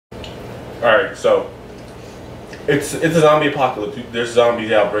Alright, so it's a zombie apocalypse. There's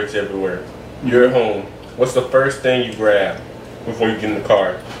zombie outbreaks everywhere. You're at home. What's the first thing you grab before you get in the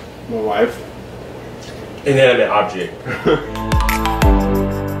car? My wife. Inanimate object.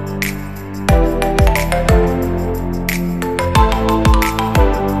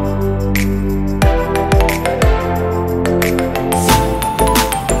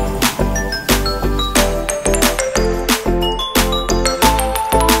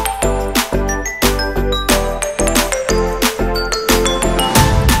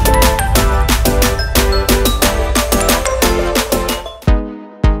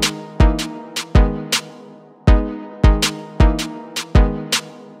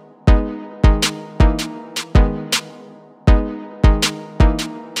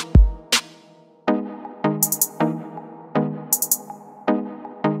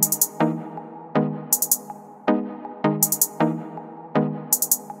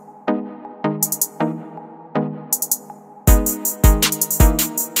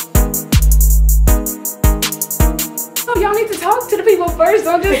 Y'all need to talk to the people first.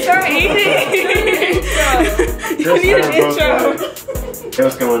 Don't just start eating. You need an intro. Hey,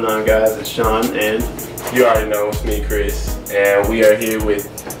 what's going on, guys? It's Sean, and You already know it's me, Chris, and we are here with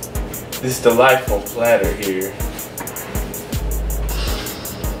this delightful platter here.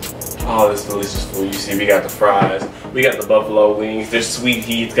 Oh, this delicious food. You see, we got the fries, we got the buffalo wings. They're sweet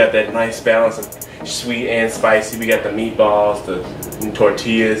heat. It's got that nice balance of sweet and spicy. We got the meatballs, the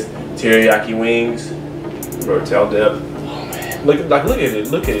tortillas, teriyaki wings, rotel dip. Oh man, look at it.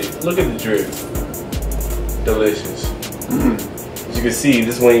 Look at it. Look at the drip. Delicious. As you can see,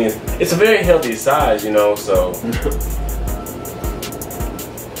 this wing it's a very healthy size, you know. So,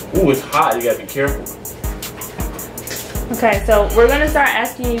 ooh, it's hot. You gotta be careful. Okay, so we're gonna start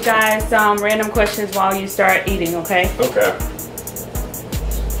asking you guys some random questions while you start eating. Okay. Okay.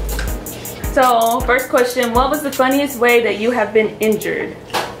 So, first question: what was the funniest way that you have been injured?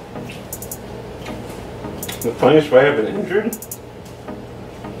 The funniest way I've been injured?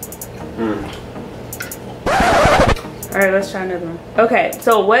 Alright, let's try another one. Okay,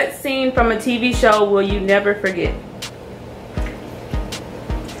 so what scene from a TV show will you never forget?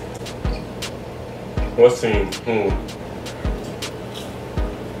 What scene?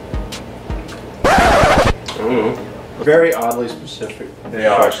 I don't know. Very oddly specific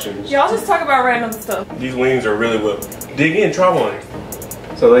questions. Y'all just talk about random stuff. These wings are really well. Dig in, try one.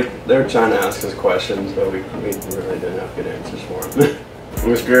 So they're trying to ask us questions, but we really didn't have good answers for them.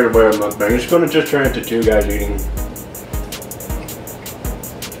 I'm scared of wearing mukbang. I'm just going to just turn it to two guys eating.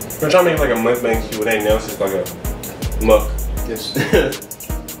 We're trying to make like a mukbang with anything else. It's like a muk.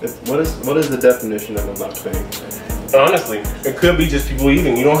 What is the definition of a mukbang? Honestly, it could be just people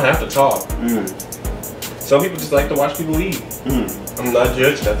eating. You don't have to talk. Some people just like to watch people eat. I'm not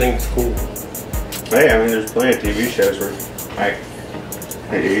judging. I think it's cool. Hey, I mean, there's plenty of TV shows where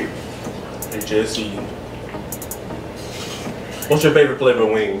they eat. They just eat. What's your favorite flavor of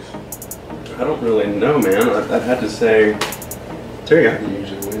wings? I don't really know, man. I'd have to say teriyaki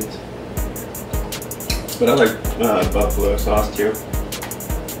usually wins. But I like buffalo sauce too.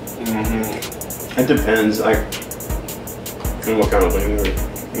 It depends, on what kind of wing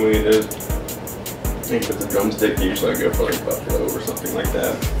it is. I think with the drumstick, usually I go for like buffalo or something like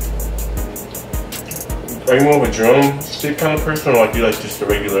that. Are you more of a drumstick kind of person, or like you like just the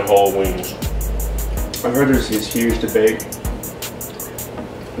regular whole wings? I've heard there's this huge debate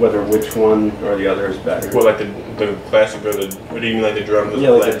whether which one or the other is better. Well, like the classic or what do you mean, like the drum or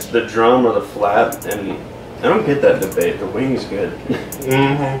the like flat? the drum or the flat, and I don't get that debate. The wing's good.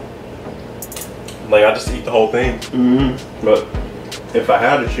 Like I just eat the whole thing. But if I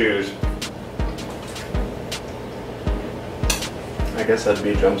had to choose, I guess that'd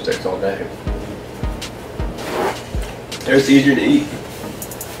be drumsticks all day. They're just easier to eat.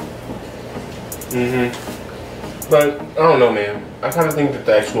 But I don't know, man. I kind of think that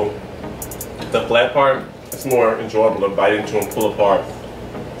the flat part, it's more enjoyable to bite into and pull apart.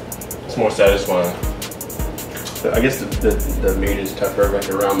 It's more satisfying. I guess the meat is tougher like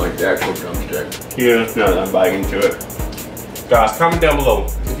around like the actual drumstick. Yeah. Now that I'm biting into it. Guys, comment down below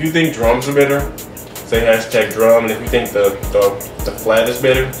if you think drums are better. Say hashtag drum, and if you think the flat is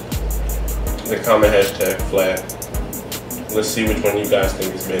better, then comment hashtag flat. Let's see which one you guys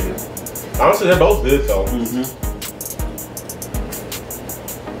think is better. Honestly, they're both good though.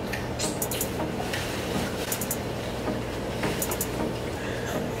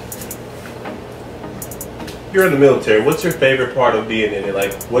 You're in the military. What's your favorite part of being in it?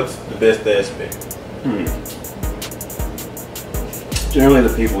 Like, what's the best aspect? Generally,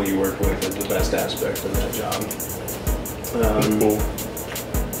 the people you work with is the best aspect of that job. Cool.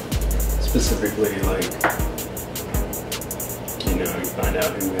 specifically like, you know, you find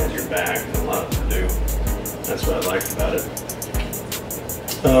out who has your back, and a lot of them do. That's what I liked about it.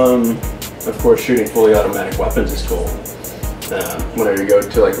 Of course, shooting fully automatic weapons is cool. Whenever you go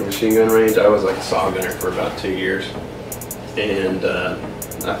to like a machine gun range, I was like a saw gunner for about 2 years, and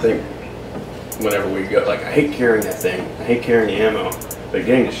I think whenever we go, like, I hate carrying that thing. I hate carrying the ammo, but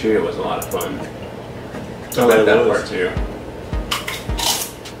getting to shoot it was a lot of fun. I like that part too.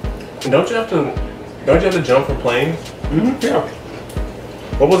 Don't you have to jump from planes? Mm-hmm. Yeah.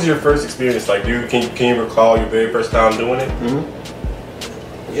 What was your first experience like? Can you recall your very first time doing it? Mm-hmm.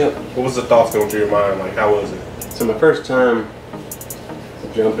 Yep. What was the thoughts going through your mind? Like, how was it? So my first time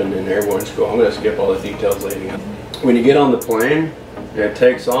jumping in airborne school, I'm gonna skip all the details leading up. When you get on the plane, it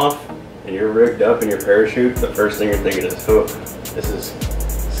takes off, and you're rigged up in your parachute, the first thing you're thinking is, oh, this is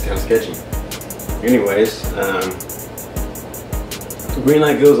kind of sketchy. Anyways, the green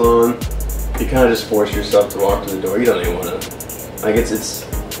light goes on, you kind of just force yourself to walk to the door. You don't even want to, like, it's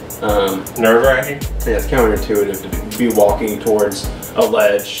nerve-wracking? Yeah, it's counterintuitive to be walking towards a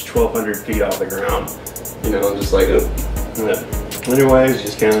ledge 1,200 feet off the ground. You know, just like, yeah. Anyways, you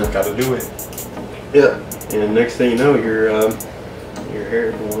just kind of gotta do it. Yeah, and next thing you know, you're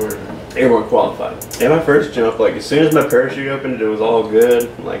airborne qualified. And my first jump, like, as soon as my parachute opened, it was all good.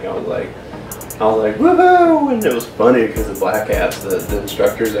 Like, I was like, woohoo! And it was funny because the black hats, the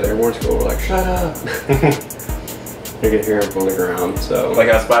instructors at airborne school were like, shut up. You could hear him from the ground. So like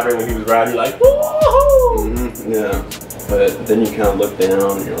how Spider-Man, when he was riding, you're like, woohoo! Mm-hmm, yeah, but then you kind of look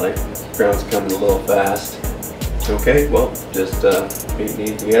down and you're like, ground's coming a little fast. Okay, well, just feet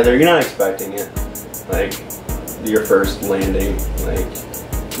knee together. You're not expecting it. Like, your first landing, like,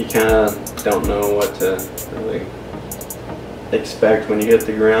 you kind of don't know what to really expect when you hit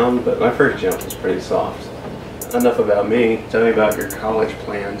the ground, but my first jump was pretty soft. Enough about me. Tell me about your college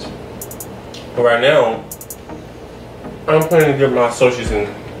plans. Well, right now, I'm planning to get my associates in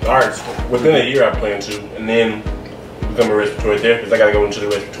arts. Within a year, I plan to, and then become a respiratory therapist. I gotta go into the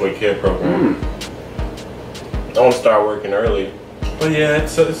respiratory care program. I want to start working early, but yeah,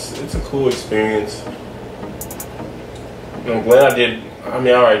 it's a cool experience. I'm glad I did. I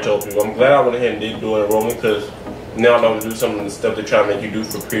mean, I already told people, I'm glad I went ahead and did do enrollment, because now I know to do some of the stuff they try to make you do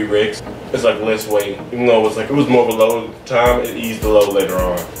for prereqs. It's like less weight, even though it was more of a load at the time. It eased the load later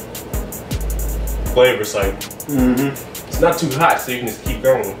on. Flavor sight. It's not too hot, so you can just keep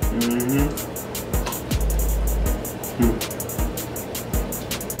going.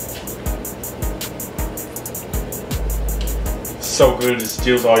 So good, it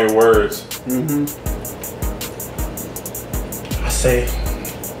steals all your words. I say,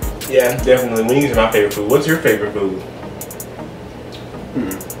 yeah, definitely wings are my favorite food. What's your favorite food?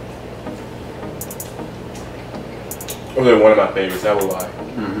 Oh, they're one of my favorites, I will lie.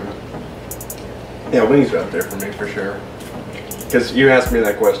 Yeah, wings are up there for me for sure. Because you asked me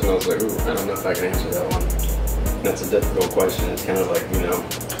that question, I was like, ooh, I don't know if I can answer that one. That's a difficult question. It's kind of like, you know,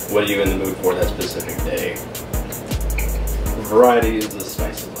 what are you in the mood for that specific day? Variety is the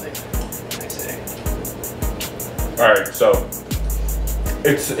spice of life, I say. Alright, so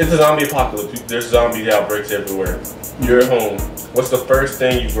it's a zombie apocalypse. There's zombie outbreaks everywhere. You're at home. What's the first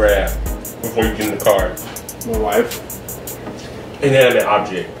thing you grab before you get in the car? My wife. Inanimate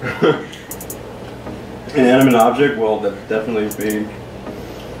object. Inanimate object? Well, that definitely be.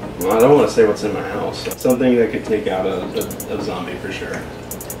 Well, I don't want to say what's in my house. Something that could take out a zombie for sure.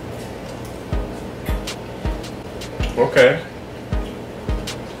 Okay.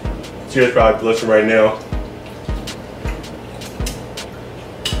 Cheers, probably blushing right now.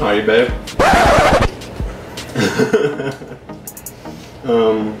 How are you, babe?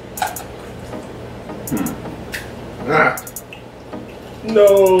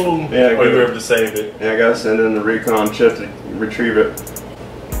 No. Yeah, oh, you were able to save it. Yeah, I gotta send in the recon chip to retrieve it.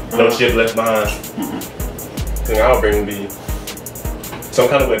 No shit left behind. Thing I'll bring would be some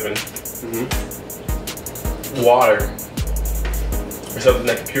kind of weapon, water, or something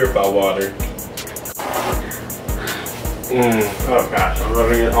that can purify water. Oh gosh, I'm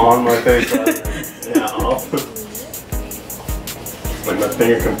rubbing it on my face. Yeah, off. Like my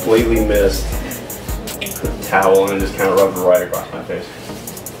finger completely missed the towel and just kind of rubbed it right across my face.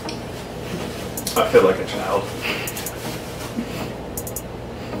 I feel like a child.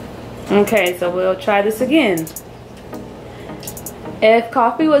 Okay, so we'll try this again. If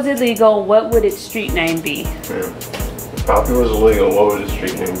coffee was illegal, what would its street name be? Yeah. If coffee was illegal, what would its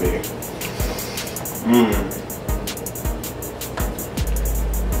street name be?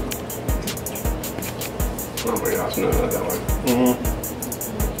 Oh my gosh, no, not that one.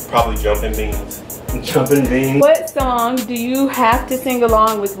 Probably jumping beans. Jumping beans. What song do you have to sing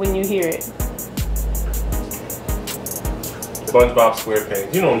along with when you hear it? SpongeBob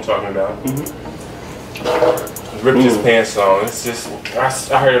SquarePants. You know what I'm talking about. Ripped his pants song. It's just,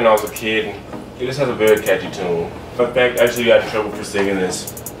 I heard it when I was a kid. And it just has a very catchy tune. In fact, I actually got in trouble for singing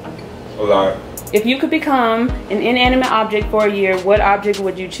this a lot. If you could become an inanimate object for a year, what object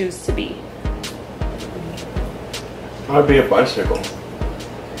would you choose to be? I'd be a bicycle.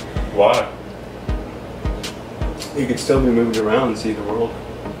 Why? You could still be moved around and see the world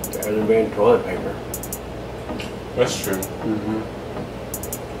rather than being toilet paper. That's true.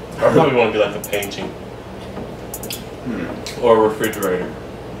 I probably want to be like a painting. Or a refrigerator.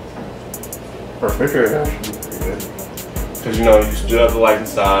 Refrigerator actually be pretty good. Because you know, you still have the light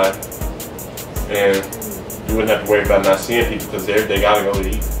inside. And you wouldn't have to worry about not seeing people because they gotta go to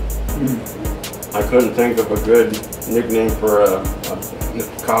eat. I couldn't think of a good nickname for a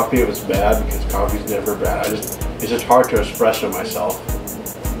coffee. It was bad because coffee's never bad. It's just hard to express to myself.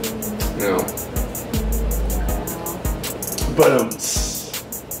 You know. But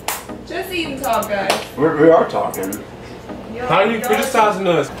Just eating talk, guys. we are talking. How are you criticizing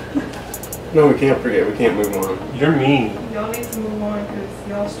us? No, we can't forget. We can't move on. You're mean. Y'all need to move on because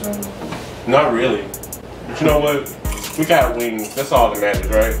y'all struggle. Not really. But you know what? We got wings. That's all that matters,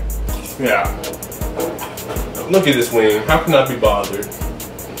 right? Yeah. Look at this wing. How can I be bothered?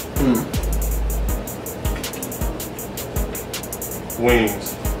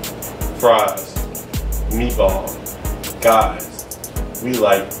 Wings, fries, meatball. Guys, we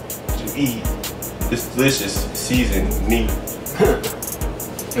like to eat this delicious seasoned meat.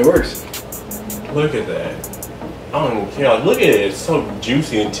 It works. Look at that. I don't even care. Like, look at it. It's so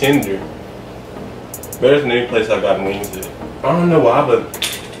juicy and tender. Better than any place I've gotten wings at. I don't know why,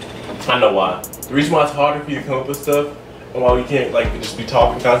 but I know why. The reason why it's harder for you to come up with stuff and why we can't like just be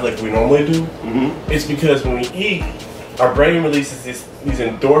talking constantly like we normally do, it's because when we eat, our brain releases these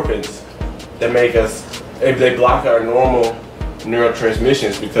endorphins that make us, they block our normal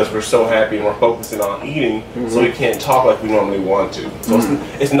neurotransmissions because we're so happy and we're focusing on eating, so we can't talk like we normally want to. So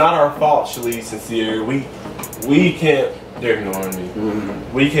it's not our fault, Shalese and Sierra. We can't, they're ignoring me.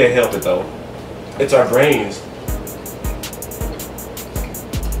 We can't help it though. It's our brains.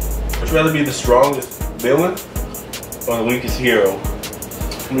 Would you rather be the strongest villain or the weakest hero?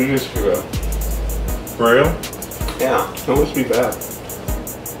 Weakest hero. For real? Yeah, that must be bad.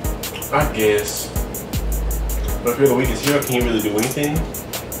 I guess. But if you're the weakest hero, can you really do anything?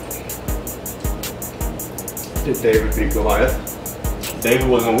 Did David beat Goliath? David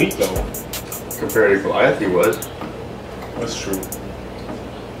wasn't weak though. Compared to Goliath, he was. That's true.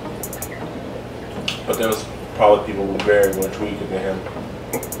 But there was probably people who were very much weaker than him.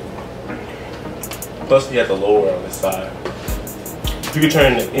 Plus he had the lower on his side. If you could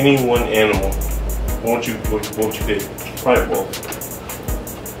turn into any one animal, what would you pick? Probably wolf.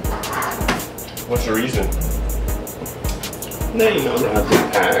 What's the reason? They, you know, they're not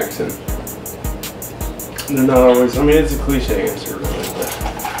big packs and they're not always, I mean, it's a cliche answer really,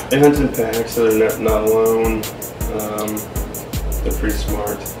 but they hunt in packs, so they're not alone. They're pretty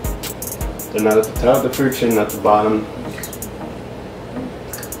smart. They're not at the top of the food chain, not the bottom.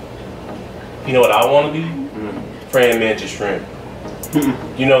 You know what I want to be? Praying mantis shrimp.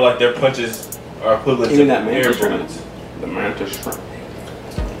 You know, like their punches are equivalent to air bullets. The mantis shrimp.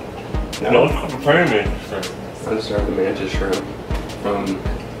 No, it's called praying mantis shrimp. I just heard the mantis shrimp from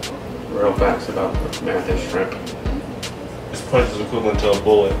real facts about the mantis shrimp. Its punch is equivalent to a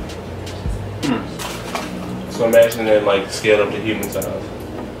bullet. So imagine that like scaled up to human size.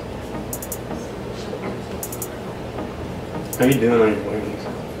 How you doing on your wings?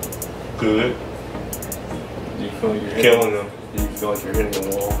 Good. Do you feel like you're Killing them. Do you feel like you're hitting the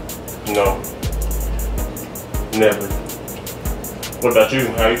wall? No. Never. What about you?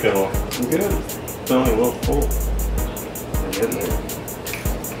 How you feeling? I'm good. Feeling a little full. I'm getting there.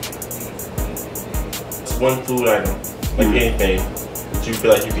 It's one food item, like anything, that you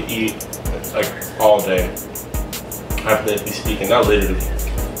feel like you could eat like all day. Hypothetically speaking, not literally.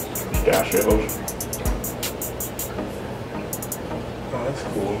 Pistachios. Oh, that's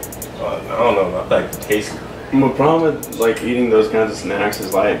cool. I don't know. I feel like it tastes. The problem with like eating those kinds of snacks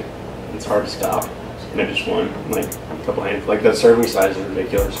is like it's hard to stop. Maybe just one, like a couple handfuls. Like the serving size is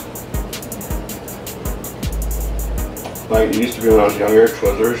ridiculous. Like it used to be when I was younger,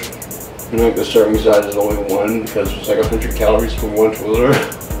 Twizzlers. And like the serving size is only one because it's like 100 calories for one Twizzler.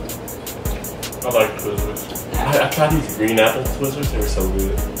 I like Twizzlers. I tried these green apple Twizzlers. They were so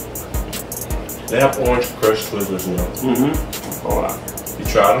good. They have orange crushed Twizzlers now. Oh wow. You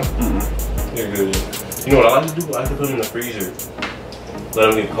tried them? They're good. You know what I like to do? I like to put them in the freezer.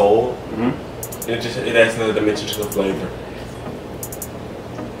 Let them get cold. It adds another dimension to the flavor.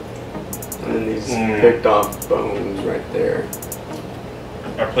 And then these picked off bones right there.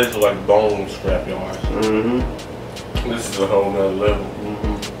 Our plates are like bone scrap yards. This is a whole nother level.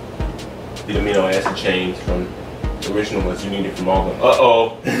 The amino acid chains from the original ones you needed from all the.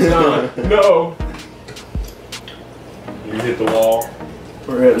 No! You hit the wall.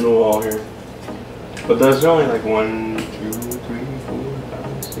 We're hitting the wall here. But there's only like 1, 2, 3, 4,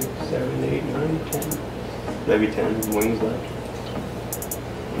 5, 6, 7, 8, 9, 10. Maybe 10 wings left.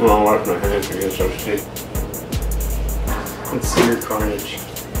 Oh, I'll wash my hands here so shit. Let's see your carnage.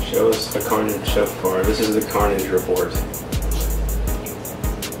 Show us the carnage so far. This is the carnage report.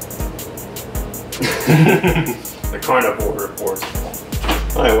 The carnivore report.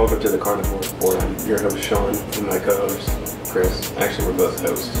 Hi, welcome to the carnivore report. I'm your host Sean and my co-host Chris. Actually, we're both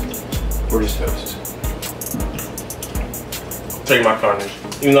hosts. We're just hosts. Take my carnage.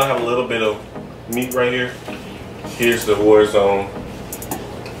 Even though I have a little bit of meat right here, here's the war zone.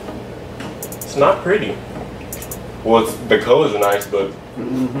 It's not pretty. Well, the colors are nice, but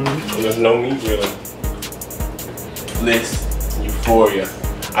there's no meat really. Bliss, euphoria.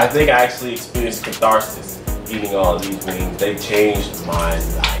 I think I actually experienced catharsis eating all of these wings. They changed my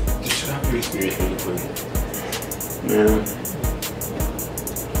life. Describe your experience when you put it. Yeah.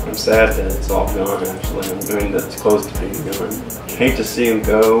 I'm sad that it's all gone, actually. I mean, that's close to being gone. Hate to see them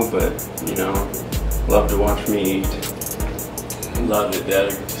go, but, you know, love to watch me eat. Love it. That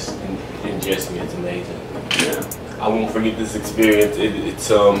just ingesting it's amazing. Yeah. I won't forget this experience.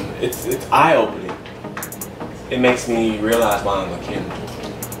 It's eye-opening. It makes me realize why I'm a cannibal.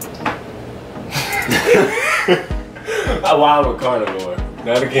 Why I'm a carnivore,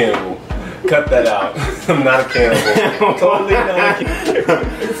 not a cannibal. Cut that out. I'm not a cannibal. Totally not a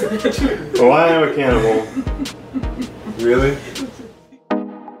cannibal. Why am I a cannibal? Really?